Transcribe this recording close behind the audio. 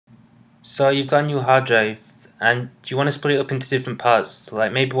So you've got a new hard drive and you want to split it up into different parts,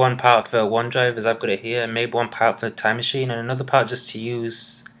 like maybe one part for OneDrive as I've got it here, and maybe one part for Time Machine and another part just to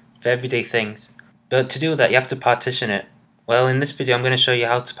use for everyday things. But to do that you have to partition it. Well, in this video I'm going to show you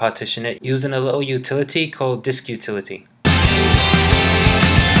how to partition it using a little utility called disk utility.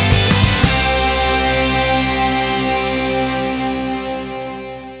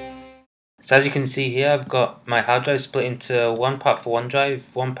 So as you can see here, I've got my hard drive split into one part for OneDrive,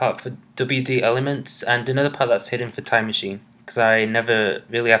 one part for WD Elements, and another part that's hidden for Time Machine, because I never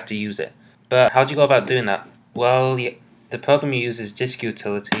really have to use it. But how do you go about doing that? Well, the program you use is disk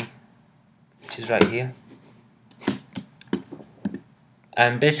utility, which is right here.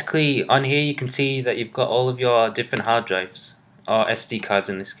 And basically on here you can see that you've got all of your different hard drives, or SD cards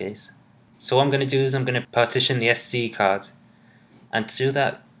in this case. So what I'm going to do is I'm going to partition the SD card, and to do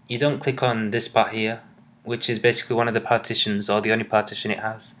that you don't click on this part here, which is basically one of the partitions or the only partition it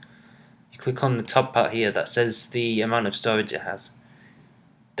has. You click on the top part here that says the amount of storage it has.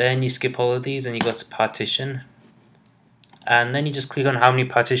 Then you skip all of these and you go to partition, and then you just click on how many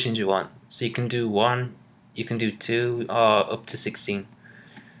partitions you want. So you can do 1, you can do 2, or up to 16.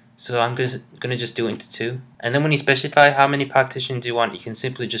 So I'm gonna just do it into 2. And then when you specify how many partitions you want, you can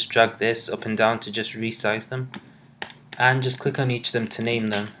simply just drag this up and down to just resize them. And just click on each of them to name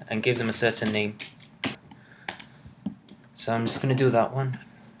them and give them a certain name. So I'm just going to do that one,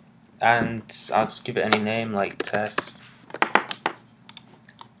 and I'll just give it any name like test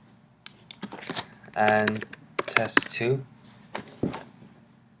and test 2,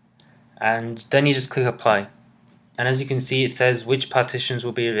 and then you just click apply, and as you can see it says which partitions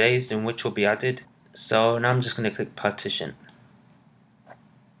will be erased and which will be added. So now I'm just going to click partition.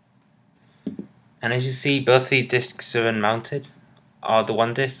 And as you see, both the disks are unmounted, or the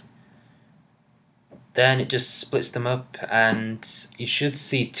one disk. Then it just splits them up, and you should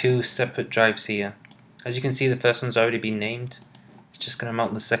see 2 separate drives here. As you can see, the first one's already been named. It's just going to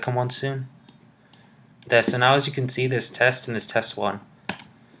mount the second one soon. There, so now as you can see, there's test and there's test 1,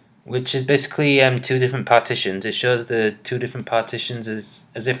 which is basically 2 different partitions. It shows the 2 different partitions as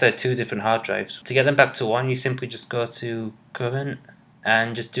if they're 2 different hard drives. To get them back to 1, you simply just go to current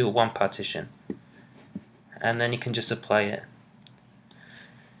and just do 1 partition. And then you can just apply it,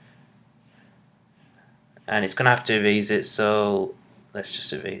 and it's gonna have to erase it, so let's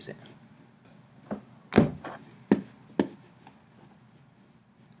just erase it.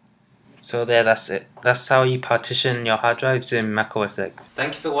 So there, that's it. That's how you partition your hard drives in Mac OS X.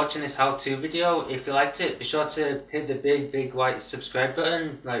 Thank you for watching this how-to video. If you liked it, be sure to hit the big white subscribe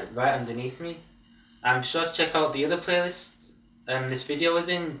button like right underneath me, and be sure to check out the other playlists this video is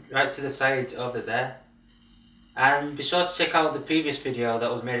in right to the side over there. And be sure to check out the previous video that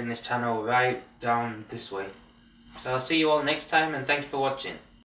was made in this channel right down this way. So I'll see you all next time, and thank you for watching.